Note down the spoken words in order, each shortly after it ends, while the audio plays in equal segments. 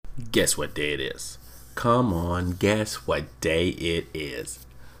Guess what day it is? Come on, guess what day it is?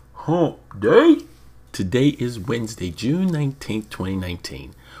 Hump Day? Today is Wednesday, June 19th,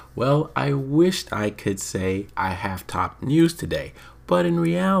 2019. Well, I wished I could say I have top news today, but in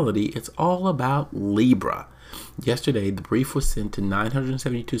reality, it's all about Libra. Yesterday, the brief was sent to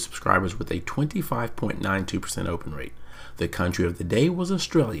 972 subscribers with a 25.92% open rate. The country of the day was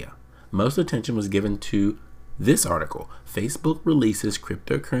Australia. Most attention was given to this article. Facebook releases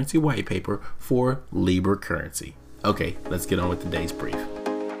cryptocurrency white paper for Libra currency. Okay, let's get on with today's brief.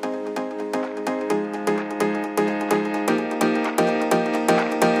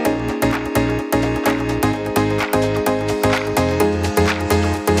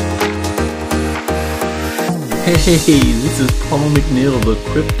 Hey, this is Paul McNeil, the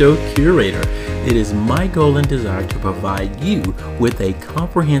Crypto Curator. It is my goal and desire to provide you with a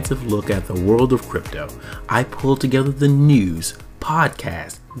comprehensive look at the world of crypto. I pull together the news,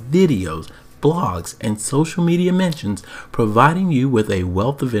 podcasts, videos, blogs, and social media mentions, providing you with a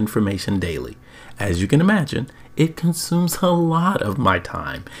wealth of information daily. As you can imagine, it consumes a lot of my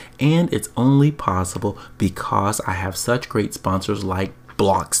time, and it's only possible because I have such great sponsors like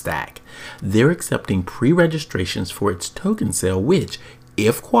Blockstack. They're accepting pre-registrations for its token sale, which,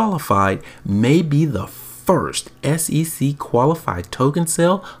 if qualified, may be the first SEC qualified token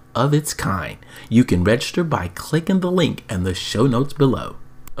sale of its kind. You can register by clicking the link in the show notes below.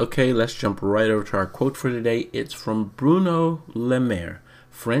 Okay, let's jump right over to our quote for today. It's from Bruno Le Maire,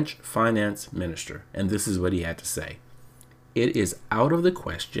 French finance minister, and this is what he had to say. It is out of the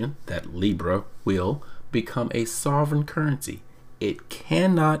question that Libra will become a sovereign currency. It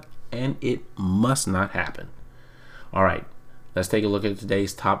cannot and it must not happen. All right, let's take a look at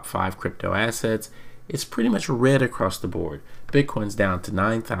today's top 5 crypto assets. It's pretty much red across the board. Bitcoin's down to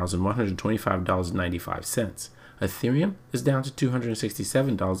 $9,125.95. Ethereum is down to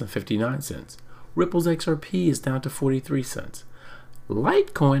 $267.59. Ripple's XRP is down to 43 cents.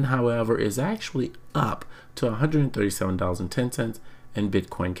 Litecoin, however, is actually up to $137.10, and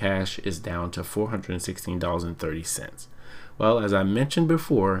Bitcoin Cash is down to $416.30. Well, as I mentioned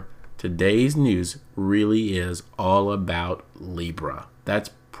before, today's news really is all about Libra. That's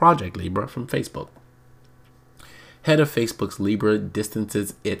Project Libra from Facebook. Head of Facebook's Libra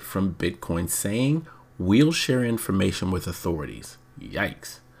distances it from Bitcoin, saying, "We'll share information with authorities."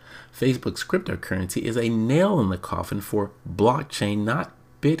 Yikes. Facebook's cryptocurrency is a nail in the coffin for blockchain, not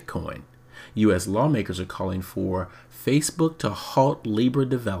Bitcoin. U.S. lawmakers are calling for Facebook to halt Libra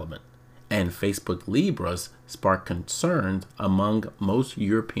development, and Facebook Libras spark concerns among most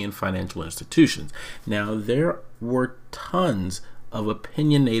European financial institutions. Now, there were tons of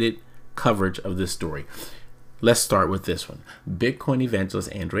opinionated coverage of this story. Let's start with this one. Bitcoin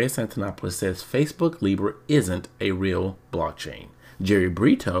evangelist Andreas Antonopoulos says Facebook Libra isn't a real blockchain. Jerry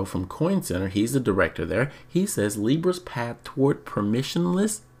Brito from Coin Center, he's the director there, he says Libra's path toward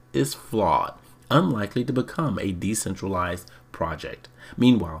permissionless is flawed, unlikely to become a decentralized project.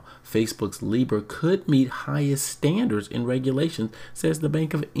 Meanwhile, Facebook's Libra could meet highest standards in regulations, says the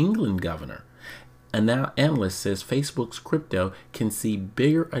Bank of England governor. And now analyst says Facebook's crypto can see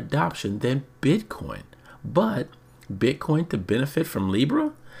bigger adoption than Bitcoin. But Bitcoin to benefit from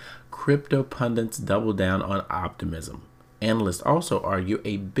Libra? Crypto pundits double down on optimism. Analysts also argue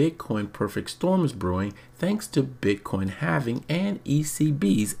a Bitcoin perfect storm is brewing thanks to Bitcoin halving and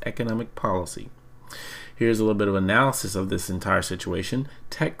ECB's economic policy. Here's a little bit of analysis of this entire situation.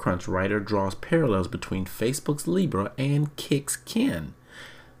 TechCrunch writer draws parallels between Facebook's Libra and Kik's Kin.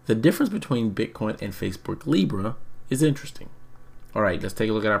 The difference between Bitcoin and Facebook Libra is interesting. All right, let's take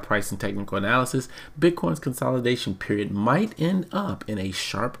a look at our price and technical analysis. Bitcoin's consolidation period might end up in a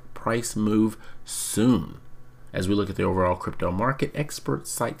sharp price move soon. As we look at the overall crypto market,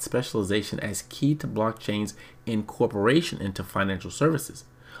 experts cite specialization as key to blockchain's incorporation into financial services.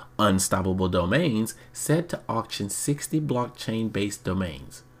 Unstoppable Domains said to auction 60 blockchain-based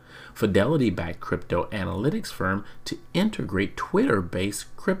domains. Fidelity-backed crypto analytics firm to integrate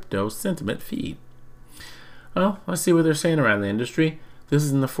Twitter-based crypto sentiment feed. Well, let's see what they're saying around the industry. This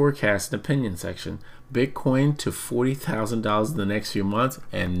is in the forecast and opinion section. Bitcoin to $40,000 in the next few months,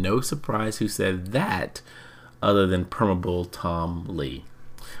 and no surprise who said that other than Permabull Tom Lee.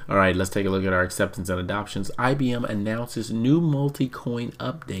 All right, let's take a look at our acceptance and adoptions. IBM announces new multi-coin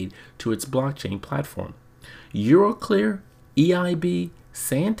update to its blockchain platform. Euroclear, EIB,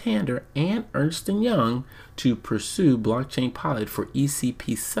 Santander, and Ernst & Young to pursue blockchain pilot for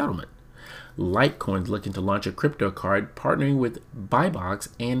ECP settlement. Litecoin's looking to launch a crypto card partnering with Buybox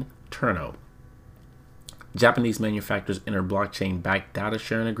and Turno. Japanese manufacturers enter blockchain-backed data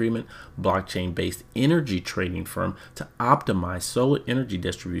sharing agreement. Blockchain-based energy trading firm to optimize solar energy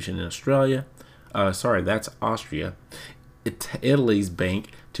distribution in Australia. That's Austria. Italy's bank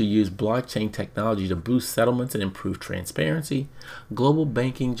to use blockchain technology to boost settlements and improve transparency. Global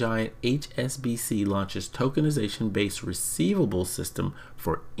banking giant HSBC launches tokenization-based receivable system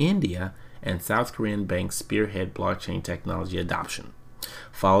for India, and South Korean banks spearhead blockchain technology adoption.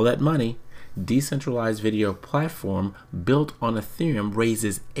 Follow that money. Decentralized video platform built on Ethereum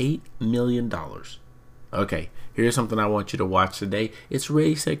raises $8 million. Okay, here's something I want you to watch today. It's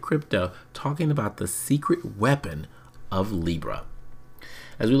Ready Set Crypto talking about the secret weapon of Libra.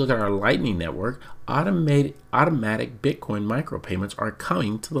 As we look at our Lightning Network, automatic Bitcoin micropayments are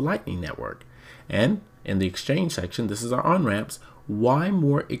coming to the Lightning Network. And in the exchange section, this is our on-ramps, why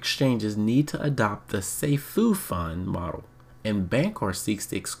more exchanges need to adopt the Seifu Fund model. And Bancor seeks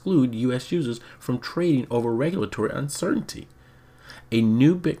to exclude U.S. users from trading over regulatory uncertainty. A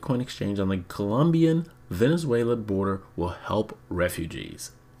new Bitcoin exchange on the Colombian-Venezuela border will help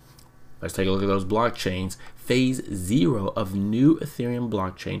refugees. Let's take a look at those blockchains. Phase 0 of new Ethereum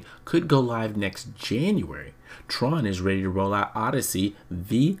blockchain could go live next January. Tron is ready to roll out Odyssey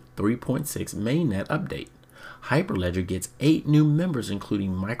v3.6 mainnet update. Hyperledger gets 8 new members,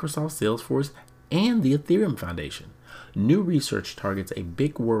 including Microsoft, Salesforce, and the Ethereum Foundation. New research targets a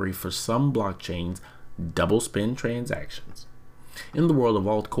big worry for some blockchains: double spend transactions. In the world of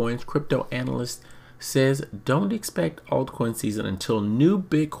altcoins, crypto analyst says don't expect altcoin season until new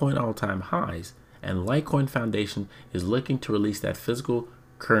Bitcoin all-time highs, and Litecoin Foundation is looking to release that physical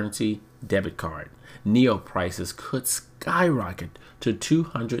currency debit card. NEO prices could skyrocket to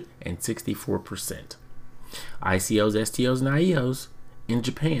 264%. ICOs, STOs, and IEOs in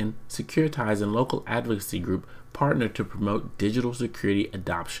Japan, Securitize and local advocacy group partner to promote digital security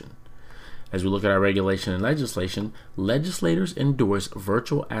adoption. As we look at our regulation and legislation, legislators endorse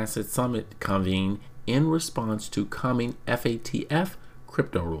Virtual Asset Summit convene in response to coming FATF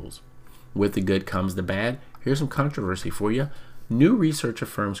crypto rules. With the good comes the bad. Here's some controversy for you. New research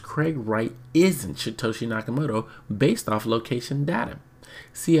affirms Craig Wright isn't Satoshi Nakamoto based off location data.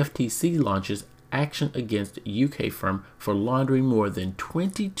 CFTC launches action against UK firm for laundering more than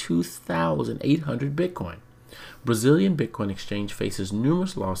 22,800 Bitcoin. Brazilian Bitcoin exchange faces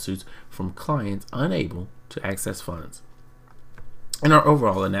numerous lawsuits from clients unable to access funds. In our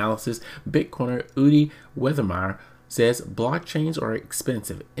overall analysis, Bitcoiner Udi Weathermeyer says blockchains are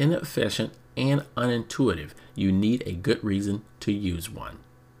expensive, inefficient, and unintuitive. You need a good reason to use one.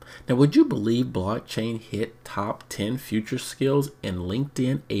 Now, would you believe blockchain hit top 10 future skills in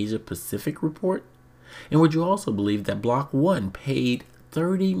LinkedIn Asia Pacific report? And would you also believe that Block One paid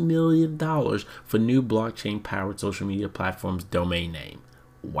 $30 million for new blockchain-powered social media platform's domain name?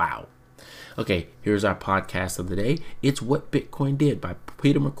 Wow. Okay, here's our podcast of the day. It's What Bitcoin Did by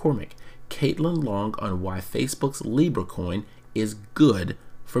Peter McCormick. Caitlin Long on why Facebook's Libra coin is good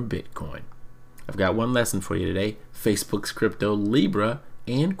for Bitcoin. I've got one lesson for you today. Facebook's crypto, Libra,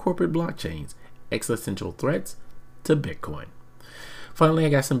 and corporate blockchains. Existential threats to Bitcoin. Finally, I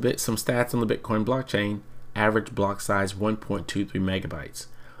got some stats on the Bitcoin blockchain. Average block size 1.23 megabytes.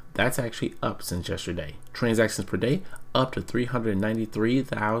 That's actually up since yesterday. Transactions per day up to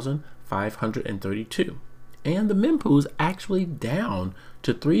 393,532. And the mempool is actually down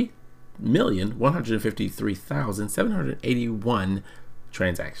to 3,153,781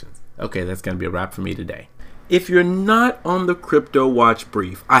 transactions. Okay, that's going to be a wrap for me today. If you're not on the Crypto Watch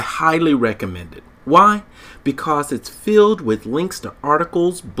Brief, I highly recommend it. Why? Because it's filled with links to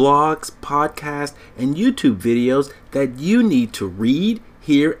articles, blogs, podcasts, and YouTube videos that you need to read,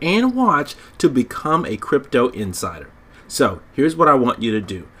 hear, and watch to become a crypto insider. So here's what I want you to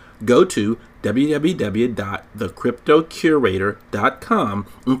do. Go to www.thecryptocurator.com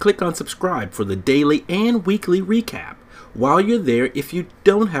and click on subscribe for the daily and weekly recap. While you're there, if you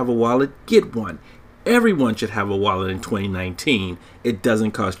don't have a wallet, get one. Everyone should have a wallet in 2019. It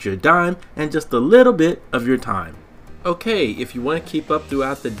doesn't cost you a dime and just a little bit of your time. Okay, if you want to keep up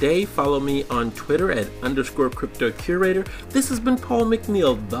throughout the day, follow me on Twitter at _CryptoCurator. This has been Paul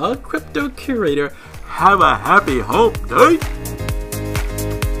McNeil, the Crypto Curator. Have a happy hump day.